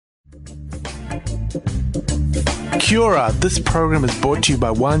Kia ora, this program is brought to you by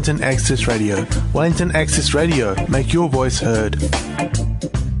Wellington Access Radio. Wellington Access Radio, make your voice heard.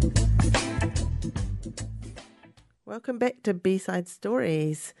 Welcome back to B-Side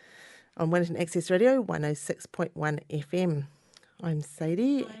Stories on Wellington Access Radio 106.1 FM. I'm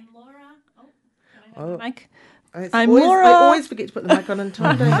Sadie. I'm Laura. Oh, can I have the mic? I'm Laura. I always forget to put the mic on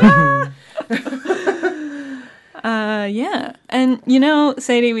time, don't I? Yeah. And, you know,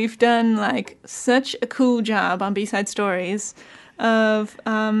 Sadie, we've done, like, such a cool job on B-Side Stories of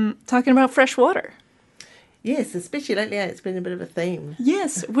talking about fresh water. Yes, especially lately, it's been a bit of a theme.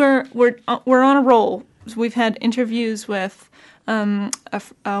 Yes, we're on a roll. We've had interviews with a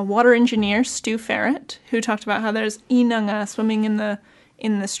water engineer, Stu Ferret, who talked about how there's inanga swimming in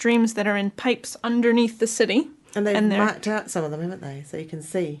the streams that are in pipes underneath the city. And they've marked out some of them, haven't they? So you can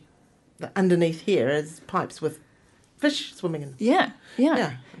see that underneath here is pipes with fish swimming in. Yeah.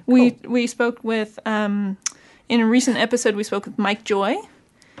 Cool. We spoke with, in a recent episode, we spoke with Mike Joy,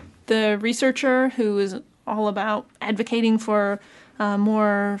 the researcher who is all about advocating for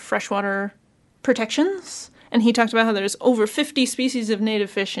more freshwater protections. And he talked about how there's over 50 species of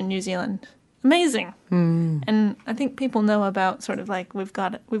native fish in New Zealand. Amazing. And I think people know about sort of like we've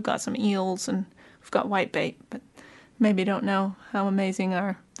got some eels and we've got whitebait, but maybe don't know how amazing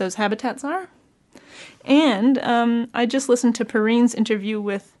those habitats are. And I just listened to Perrine's interview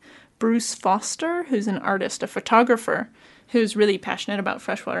with Bruce Foster, who's an artist, a photographer, who's really passionate about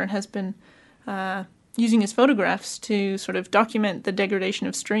freshwater and has been using his photographs to sort of document the degradation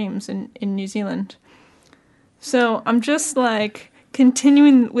of streams in New Zealand. So I'm just like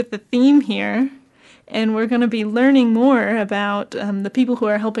continuing with the theme here, and we're going to be learning more about the people who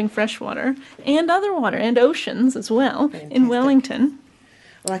are helping freshwater and other water and oceans as well. Fantastic. In Wellington.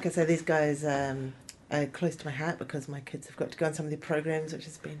 Like I say, these guys are close to my heart because my kids have got to go on some of their programs,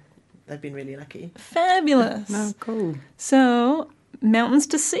 they've been really lucky. Fabulous. Oh, cool. So Mountains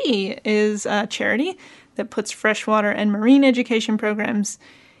to Sea is a charity that puts freshwater and marine education programs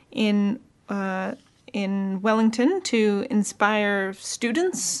in Wellington to inspire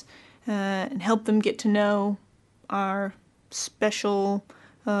students and help them get to know our special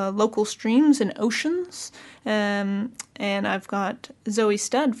local streams and oceans. And I've got Zoe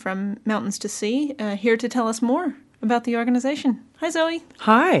Studd from Mountains to Sea here to tell us more about the organization. Hi, Zoe.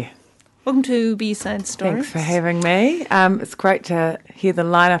 Hi. Welcome to B-Side Stories. Thanks for having me. It's great to hear the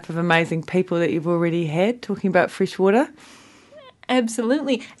lineup of amazing people that you've already had talking about freshwater.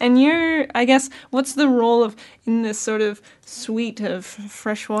 Absolutely. And what's the role in this sort of suite of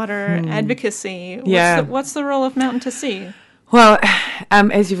freshwater advocacy? What's the role of Mountain to Sea? Well,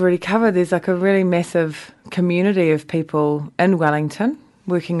 as you've already covered, there's like a really massive community of people in Wellington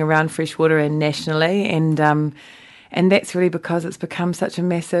working around freshwater and nationally, and that's really because it's become such a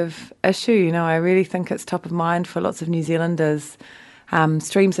massive issue. You know, I really think it's top of mind for lots of New Zealanders.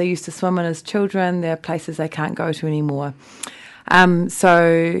 Streams they used to swim in as children, they're places they can't go to anymore.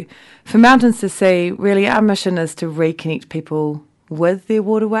 So for Mountains to Sea, really our mission is to reconnect people with their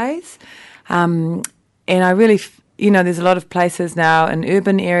waterways. And I really, there's a lot of places now in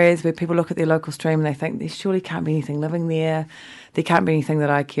urban areas where people look at their local stream and they think there surely can't be anything living there. There can't be anything that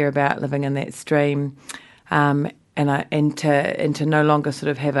I care about living in that stream. And to no longer sort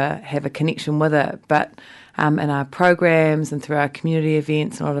of have a connection with it. But in our programs and through our community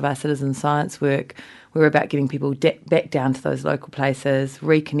events and a lot of our citizen science work, we're about getting people back down to those local places,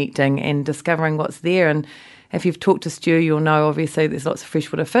 reconnecting and discovering what's there. And if you've talked to Stu, you'll know obviously there's lots of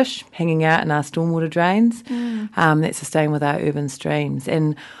freshwater fish hanging out in our stormwater drains that's staying with our urban streams.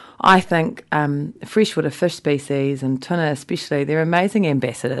 And I think freshwater fish species and tuna especially, they're amazing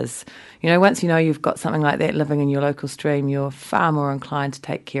ambassadors. You know, once you know you've got something like that living in your local stream, you're far more inclined to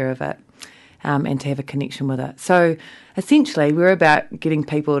take care of it and to have a connection with it. So essentially we're about getting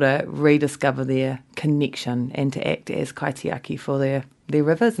people to rediscover their connection and to act as kaitiaki for their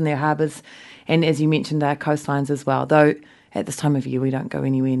rivers and their harbours and, as you mentioned, our coastlines as well, though at this time of year we don't go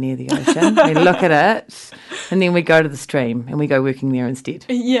anywhere near the ocean. We look at it and then we go to the stream and we go working there instead.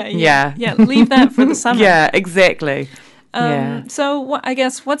 Yeah, leave that for the summer. Yeah, exactly. So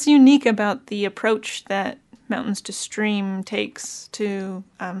what's unique about the approach that Mountains to Stream takes to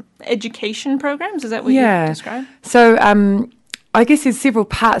education programs? Is that what you describe? So I guess there's several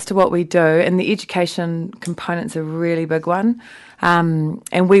parts to what we do, and the education component's a really big one.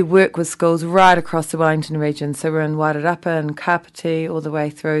 And we work with schools right across the Wellington region. So we're in Wairarapa and Kapiti all the way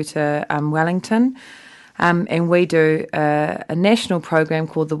through to Wellington. And we do a national program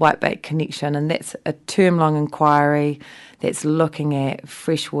called the Whitebait Connection, and that's a term-long inquiry that's looking at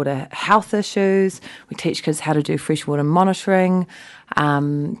freshwater health issues. We teach kids how to do freshwater monitoring.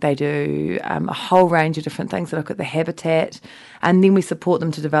 They do a whole range of different things. They look at the habitat, and then we support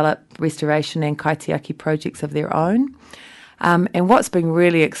them to develop restoration and kaitiaki projects of their own. And what's been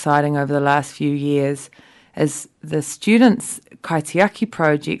really exciting over the last few years is the students' kaitiaki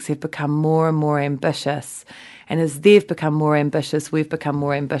projects have become more and more ambitious. And as they've become more ambitious, we've become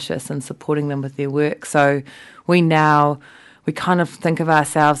more ambitious in supporting them with their work. So we kind of think of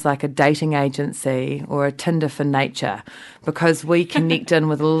ourselves like a dating agency or a Tinder for nature, because we connect in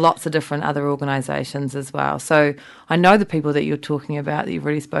with lots of different other organisations as well. So I know the people that you're talking about that you've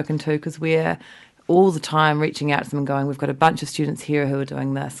already spoken to, because we're all the time reaching out to them and going, we've got a bunch of students here who are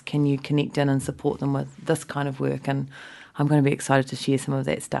doing this. Can you connect in and support them with this kind of work? And I'm going to be excited to share some of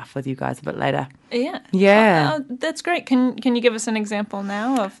that stuff with you guys a bit later. Yeah. That's great. Can you give us an example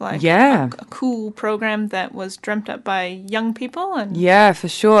now of a cool program that was dreamt up by young people? Yeah, for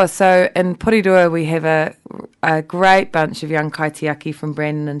sure. So in Porirua, we have a great bunch of young kaitiaki from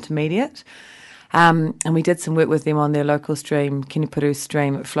Brandon Intermediate. And we did some work with them on their local stream, Kinipuru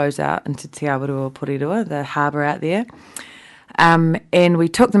Stream. It flows out into Te Awaroa Porirua, the harbour out there. And we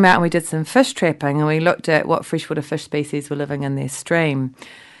took them out and we did some fish trapping, and we looked at what freshwater fish species were living in their stream.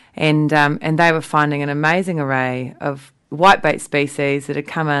 And they were finding an amazing array of whitebait species that had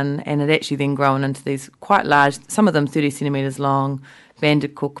come in and had actually then grown into these quite large, some of them 30 centimetres long,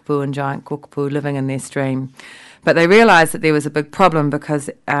 banded kōkapu and giant kōkapu living in their stream. But they realised that there was a big problem because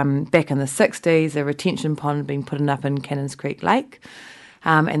back in the 60s, a retention pond had been put up in Cannons Creek Lake,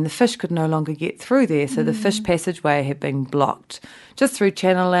 and the fish could no longer get through there. So the fish passageway had been blocked just through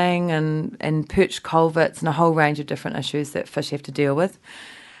channeling and perch culverts and a whole range of different issues that fish have to deal with.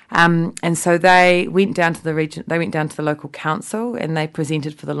 And so they went down to the local council and they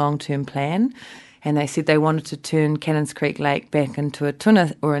presented for the long-term plan. And they said they wanted to turn Cannons Creek Lake back into a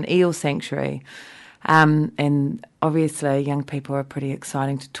tuna or an eel sanctuary. And obviously young people are pretty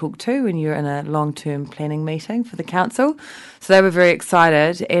exciting to talk to when you're in a long-term planning meeting for the council. So they were very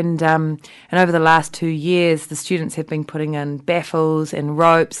excited. And over the last 2 years, the students have been putting in baffles and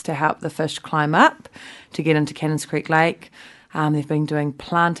ropes to help the fish climb up to get into Cannons Creek Lake. They've been doing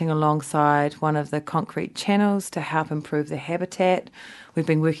planting alongside one of the concrete channels to help improve the habitat. We've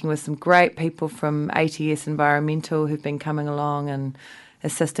been working with some great people from ATS Environmental who've been coming along and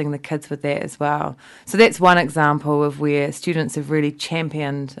assisting the kids with that as well. So that's one example of where students have really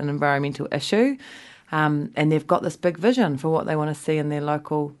championed an environmental issue, and they've got this big vision for what they want to see in their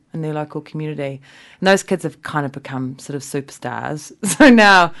local community. And those kids have kind of become sort of superstars. So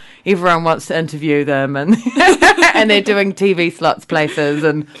now everyone wants to interview them, and and they're doing TV slots places,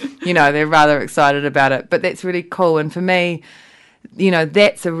 and they're rather excited about it. But that's really cool. And for me,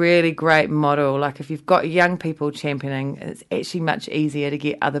 that's a really great model. Like if you've got young people championing, it's actually much easier to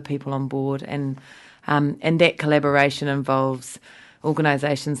get other people on board. And that collaboration involves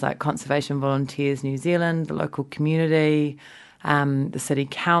organisations like Conservation Volunteers New Zealand, the local community, the city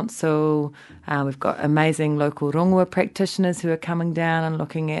council. We've got amazing local rongoa practitioners who are coming down and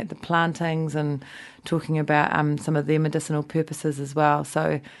looking at the plantings and talking about some of their medicinal purposes as well.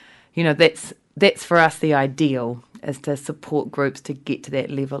 So, that's for us the ideal, is to support groups to get to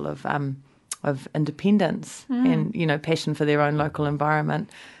that level of independence and passion for their own local environment,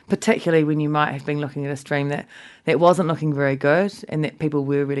 particularly when you might have been looking at a stream that wasn't looking very good and that people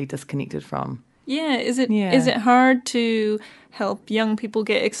were really disconnected from. Is it hard to help young people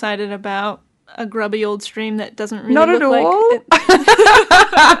get excited about a grubby old stream that doesn't really Not look at all. like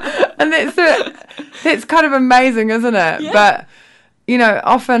And that's kind of amazing, isn't it? Yeah. But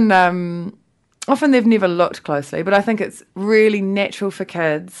often they've never looked closely, but I think it's really natural for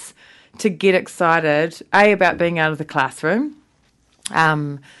kids to get excited, about being out of the classroom.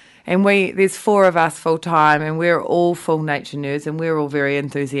 And there's 4 of us full time, and we're all full nature nerds, and we're all very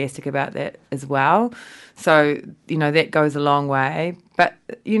enthusiastic about that as well. So, that goes a long way. But,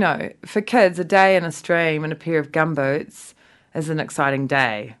 for kids, a day in a stream and a pair of gumboots is an exciting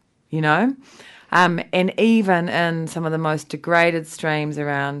day, And even in some of the most degraded streams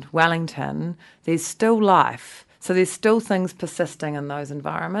around Wellington, there's still life. So there's still things persisting in those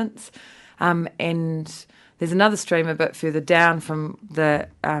environments. And there's another stream a bit further down from the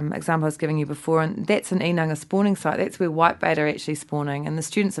example I was giving you before, and that's an Inanga spawning site. That's where whitebait are actually spawning, and the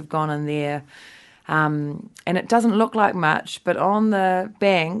students have gone in there. And it doesn't look like much, but on the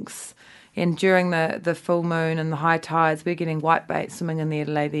banks and during the full moon and the high tides, we're getting whitebait swimming in there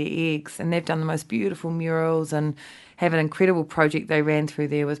to lay their eggs, and they've done the most beautiful murals and have an incredible project they ran through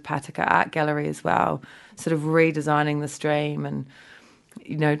there with Pātika Art Gallery as well, sort of redesigning the stream. And,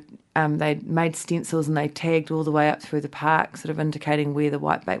 they made stencils and they tagged all the way up through the park, sort of indicating where the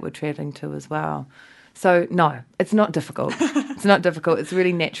whitebait were travelling to as well. So, no, it's not difficult. It's not difficult. It's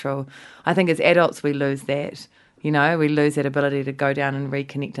really natural. I think as adults we lose that. We lose that ability to go down and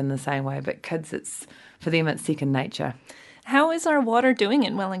reconnect in the same way. But kids, for them, it's second nature. How is our water doing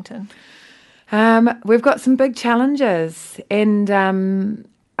in Wellington? We've got some big challenges. And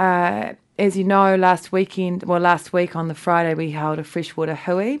as you know, last week on the Friday, we held a freshwater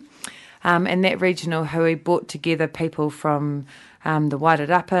hui. And that regional hui brought together people from the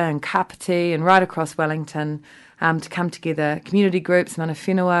Wairarapa and Kapiti and right across Wellington to come together, community groups, mana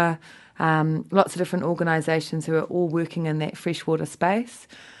whenua, lots of different organisations who are all working in that freshwater space.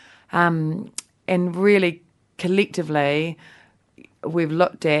 And really collectively, we've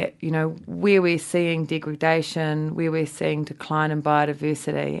looked at, where we're seeing degradation, where we're seeing decline in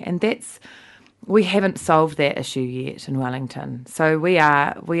biodiversity, and we haven't solved that issue yet in Wellington. So we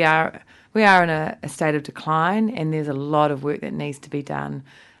are in a state of decline, and there's a lot of work that needs to be done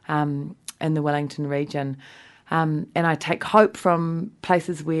in the Wellington region. And I take hope from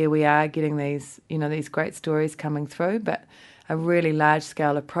places where we are getting these great stories coming through, but a really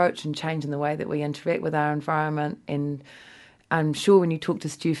large-scale approach and changing the way that we interact with our environment. And I'm sure when you talk to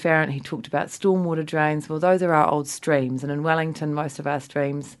Stu Farrant, he talked about stormwater drains. Well, those are our old streams, and in Wellington, most of our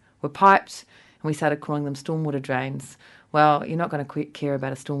streams were piped, and we started calling them stormwater drains. Well, you're not going to care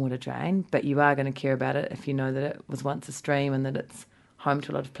about a stormwater drain, but you are going to care about it if you know that it was once a stream and that it's home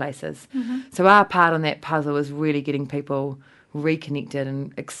to a lot of places. Mm-hmm. So our part on that puzzle is really getting people reconnected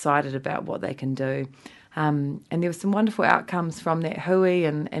and excited about what they can do. And there were some wonderful outcomes from that hui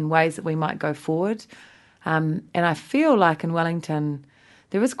and ways that we might go forward. And I feel like in Wellington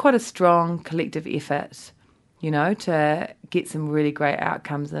there is quite a strong collective effort, to get some really great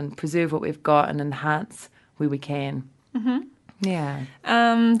outcomes and preserve what we've got and enhance where we can. Mm-hmm. Yeah.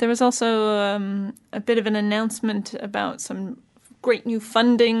 There was also a bit of an announcement about some great new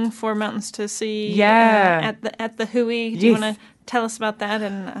funding for Mountains to See at the hui. Do you want to tell us about that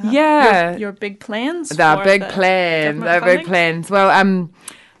and your big plans? Our big plans. Well, and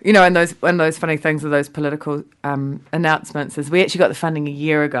those funny things of those political announcements is we actually got the funding a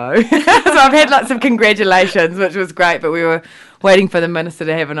year ago. So I've had lots of congratulations, which was great, but we were waiting for the minister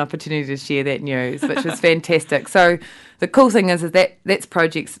to have an opportunity to share that news, which was fantastic. So the cool thing is that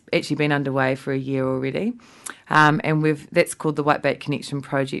project's actually been underway for a year already. And that's called the Whitebait Connection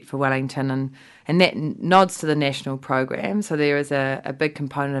Project for Wellington, and that nods to the national program. So there is a big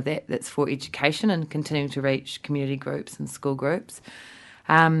component of that that's for education and continuing to reach community groups and school groups.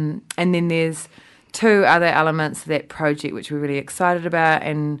 And then there's two other elements of that project which we're really excited about,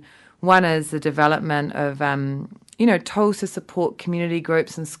 and one is the development of tools to support community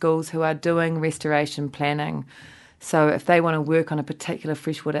groups and schools who are doing restoration planning. So if they want to work on a particular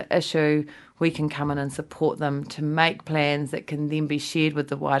freshwater issue, we can come in and support them to make plans that can then be shared with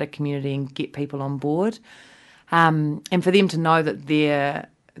the wider community and get people on board. And for them to know that their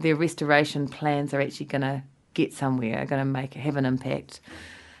restoration plans are actually going to get somewhere, are going to have an impact.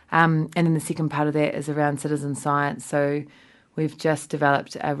 And then the second part of that is around citizen science. So we've just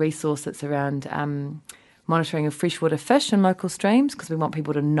developed a resource that's around monitoring of freshwater fish in local streams, because we want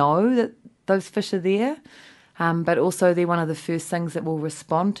people to know that those fish are there. But also they're one of the first things that will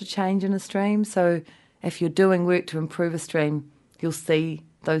respond to change in a stream. So if you're doing work to improve a stream, you'll see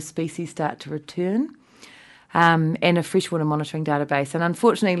those species start to return. And a freshwater monitoring database. And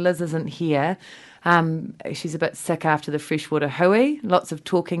unfortunately, Liz isn't here. She's a bit sick after the freshwater hui. Lots of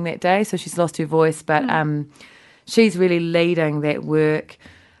talking that day, so she's lost her voice. But she's really leading that work,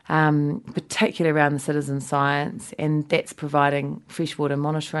 particularly around the citizen science, and that's providing freshwater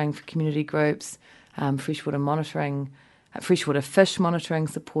monitoring for community groups, freshwater fish monitoring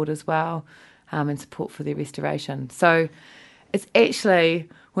support as well, and support for their restoration. So it's actually,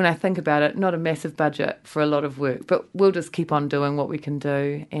 when I think about it, not a massive budget for a lot of work, but we'll just keep on doing what we can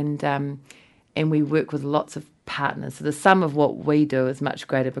do, and we work with lots of partners. So the sum of what we do is much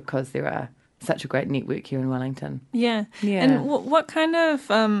greater because there are such a great network here in Wellington. Yeah. And what kind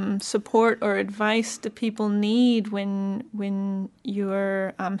of support or advice do people need when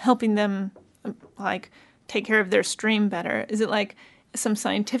you're helping them take care of their stream better? Is it like some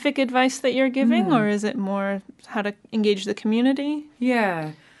scientific advice that you're giving, or is it more how to engage the community?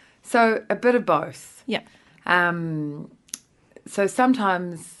 Yeah. So a bit of both. Yeah. So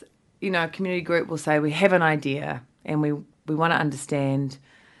sometimes, a community group will say we have an idea and we want to understand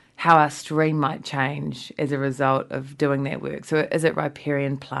how our stream might change as a result of doing that work. So is it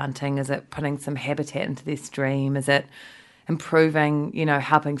riparian planting? Is it putting some habitat into their stream? Is it improving,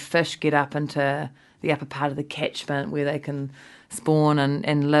 helping fish get up into the upper part of the catchment where they can spawn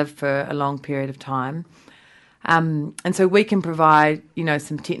and live for a long period of time? And so we can provide,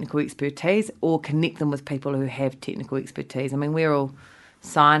 some technical expertise or connect them with people who have technical expertise. I mean, we're all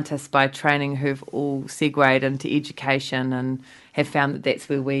scientists by training who've all segued into education and have found that that's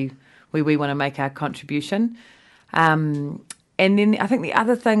where we want to make our contribution. And then I think the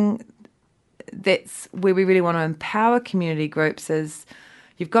other thing that's where we really want to empower community groups is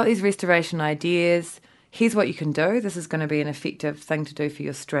you've got these restoration ideas. Here's what you can do. This is going to be an effective thing to do for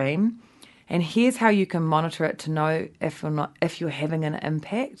your stream. And here's how you can monitor it to know if you're having an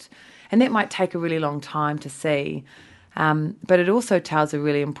impact. And that might take a really long time to see. But it also tells a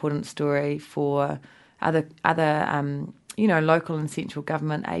really important story for other local and central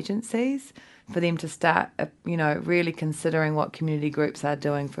government agencies, for them to start, really considering what community groups are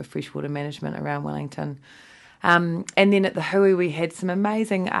doing for freshwater management around Wellington. And then at the Hui, we had some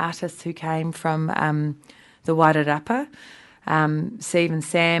amazing artists who came from the Wairarapa, Steve and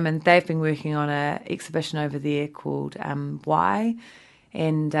Sam, and they've been working on an exhibition over there called Why.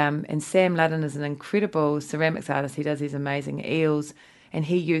 And Sam Ludden is an incredible ceramics artist. He does these amazing eels, and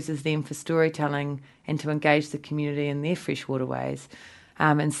he uses them for storytelling and to engage the community in their freshwater ways.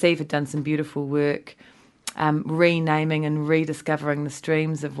 And Steve had done some beautiful work renaming and rediscovering the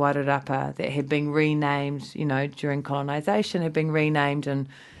streams of Wairarapa that had been renamed, during colonisation, had been renamed and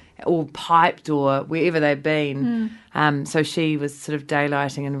or piped or wherever they've been. So she was sort of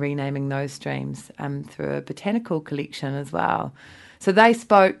daylighting and renaming those streams through a botanical collection as well. So they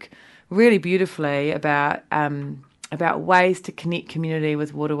spoke really beautifully about ways to connect community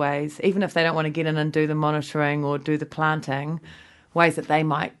with waterways, even if they don't want to get in and do the monitoring or do the planting, ways that they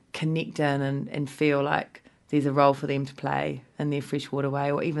might connect in and feel like there's a role for them to play in their freshwater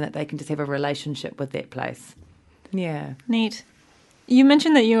way, or even that they can just have a relationship with that place. Yeah. Neat. You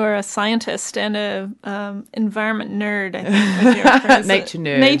mentioned that you are a scientist and a environment nerd, I think was your phrase. Nature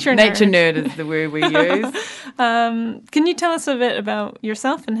nerd. Nature nerd is the word we use. Can you tell us a bit about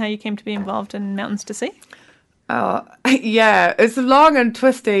yourself and how you came to be involved in Mountains to Sea? Oh, yeah, it's a long and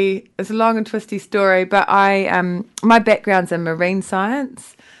twisty story, but my background's in marine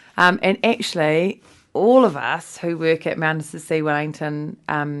science, and actually all of us who work at Mountains to Sea Wellington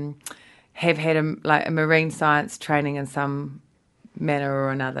have had a marine science training in some manner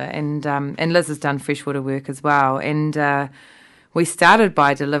or another, and Liz has done freshwater work as well, and we started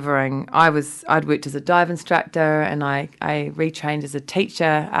by delivering. I'd worked as a dive instructor, and I retrained as a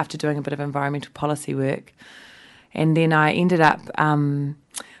teacher after doing a bit of environmental policy work. And then I ended up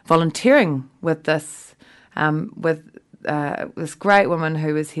volunteering with this great woman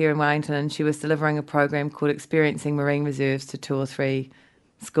who was here in Wellington, and she was delivering a program called Experiencing Marine Reserves to 2 or 3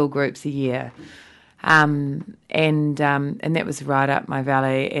 school groups a year. And that was right up my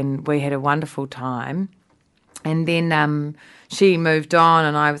valley, and we had a wonderful time. And then she moved on,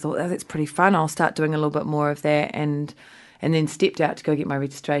 and I thought, oh, that's pretty fun. I'll start doing a little bit more of that, and then stepped out to go get my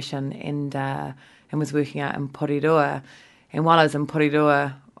registration, and was working out in Porirua. And while I was in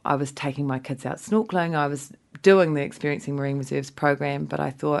Porirua, I was taking my kids out snorkeling. I was doing the Experiencing Marine Reserves program, but I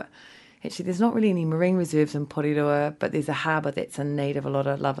thought, actually, there's not really any marine reserves in Porirua, but there's a harbour that's in need of a lot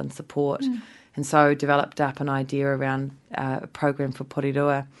of love and support. And so developed up an idea around a program for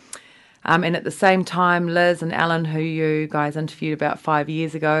Porirua. And at the same time, Liz and Alan, who you guys interviewed about 5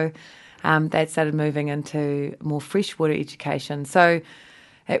 years ago, they'd started moving into more freshwater education. So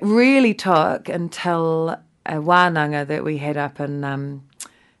it really took until a wānanga that we had up in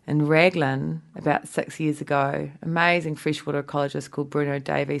Raglan about 6 years ago. Amazing freshwater ecologist called Bruno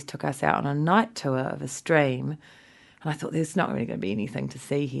Davies took us out on a night tour of a stream. And I thought, there's not really going to be anything to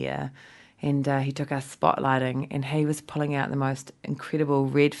see here. And he took us spotlighting, and he was pulling out the most incredible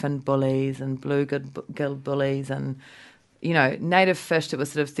redfin bullies and bluegill bullies and, native fish that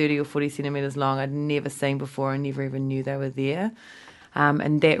was sort of 30 or 40 centimetres long I'd never seen before and never even knew they were there.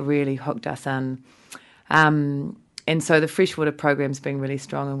 And that really hooked us in. And so the freshwater program's been really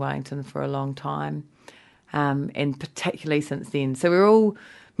strong in Wellington for a long time, and particularly since then. So we're all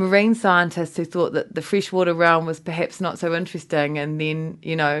marine scientists who thought that the freshwater realm was perhaps not so interesting, and then,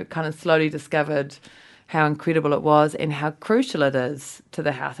 kind of slowly discovered how incredible it was and how crucial it is to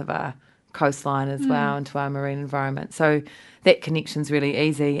the health of our coastline as well and to our marine environment. So that connection's really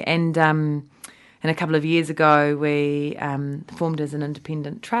easy. And a couple of years ago, we formed as an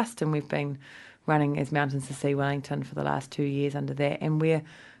independent trust, and we've been running as Mountains to Sea Wellington for the last 2 years under that, and we're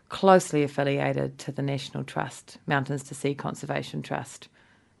closely affiliated to the National Trust, Mountains to Sea Conservation Trust.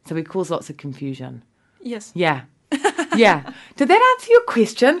 So we cause lots of confusion. Yes. Yeah. Yeah. Did that answer your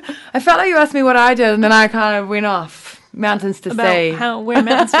question? I felt like you asked me what I did, and then I kind of went off. Mountains to About see. where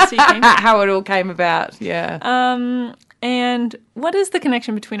Mountains to See came from. How it all came about, yeah. And what is the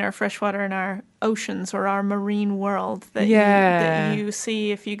connection between our freshwater and our oceans or our marine world that you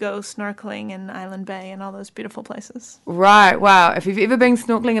see if you go snorkeling in Island Bay and all those beautiful places? Right, wow. If you've ever been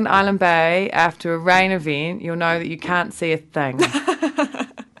snorkeling in Island Bay after a rain event, you'll know that you can't see a thing.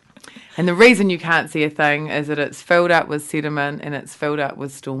 And the reason you can't see a thing is that it's filled up with sediment and it's filled up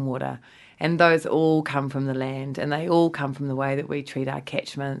with stormwater. And those all come from the land, and they all come from the way that we treat our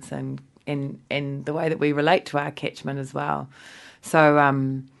catchments and the way that we relate to our catchment as well. So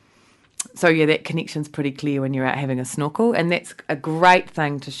yeah, that connection's pretty clear when you're out having a snorkel, and that's a great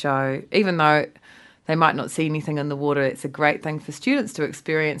thing to show. Even though they might not see anything in the water, it's a great thing for students to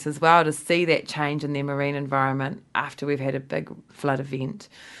experience as well, to see that change in their marine environment after we've had a big flood event.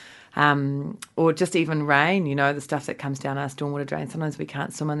 Or just even rain, the stuff that comes down our stormwater drain. Sometimes we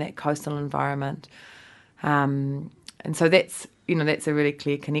can't swim in that coastal environment. And so that's a really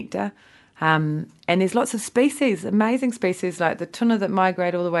clear connector. And there's lots of species, amazing species like the tuna that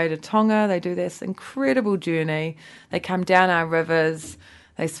migrate all the way to Tonga. They do this incredible journey. They come down our rivers.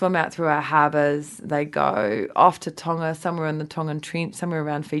 They swim out through our harbours. They go off to Tonga, somewhere in the Tongan Trench, somewhere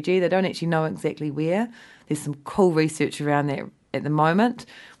around Fiji. They don't actually know exactly where. There's some cool research around that at the moment,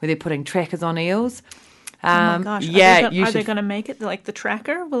 where they're putting trackers on eels. Oh my gosh! Yeah, are they going to make it like the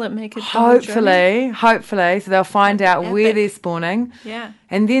tracker? Will it make it? Hopefully. So they'll find out Epic. where they're spawning. Yeah.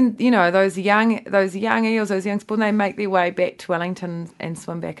 And then those young eels, those young spawn, they make their way back to Wellington and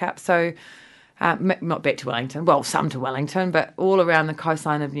swim back up. So not back to Wellington. Well, some to Wellington, but all around the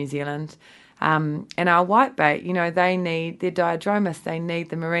coastline of New Zealand. And our whitebait, they need their diadromus. They need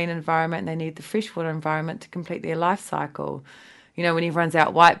the marine environment. They need the freshwater environment to complete their life cycle. When everyone's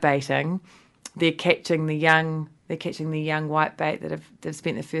out whitebaiting, they're catching the young whitebait that they've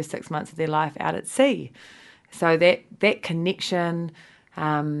spent the first 6 months of their life out at sea. So that connection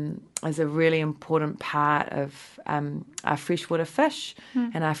is a really important part of our freshwater fish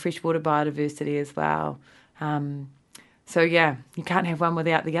and our freshwater biodiversity as well. So yeah, you can't have one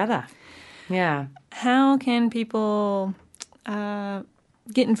without the other. Yeah. How can people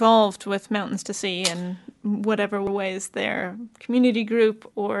get involved with Mountains to See in whatever ways their community group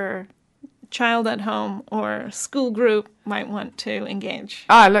or child at home or school group might want to engage?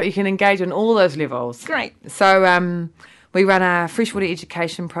 Oh, look, you can engage on all those levels. Great. So we run a freshwater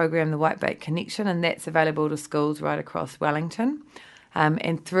education program, the Whitebait Connection, and that's available to schools right across Wellington.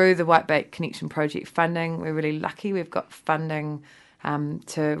 And through the Whitebait Connection project funding, we're really lucky. We've got funding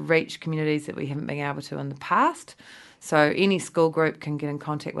to reach communities that we haven't been able to in the past. So any school group can get in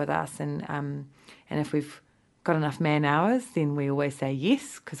contact with us, and if we've got enough man hours, then we always say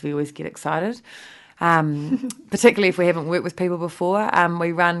yes, because we always get excited. Particularly if we haven't worked with people before.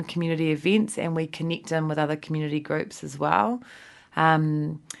 We run community events and we connect them with other community groups as well.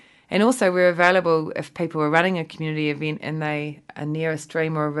 And also we're available if people are running a community event and they are near a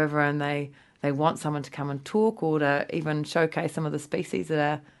stream or a river and they want someone to come and talk or to even showcase some of the species that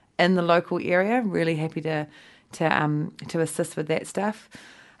are in the local area. Really happy to assist with that stuff.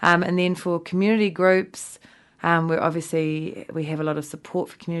 And then for community groups, we have a lot of support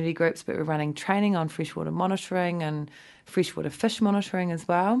for community groups, but we're running training on freshwater monitoring and freshwater fish monitoring as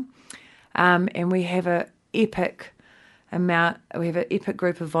well. And we have an epic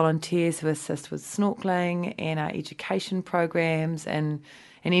group of volunteers who assist with snorkeling and our education programs, and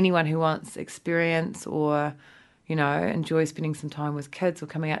anyone who wants experience or enjoys spending some time with kids or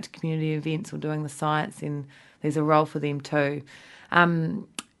coming out to community events or doing the science, and there's a role for them too.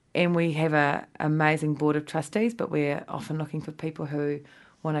 And we have an amazing board of trustees, but we're often looking for people who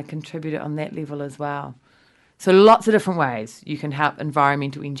want to contribute on that level as well. So lots of different ways you can help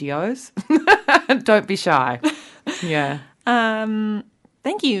environmental NGOs. Don't be shy. Yeah.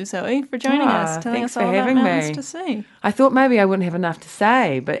 Thank you, Zoe, for joining us, telling us all about Mountains to See. I thought maybe I wouldn't have enough to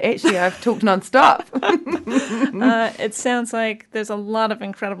say, but actually I've talked non-stop. It sounds like there's a lot of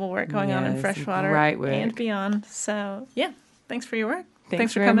incredible work going on in freshwater great work. And beyond. So, yeah, thanks for your work.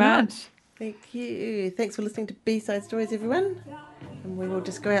 Thanks for very coming much. on. Thank you. Thanks for listening to B-Side Stories, everyone. And we will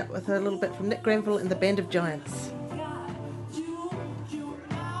just go out with a little bit from Nick Granville and the Band of Giants.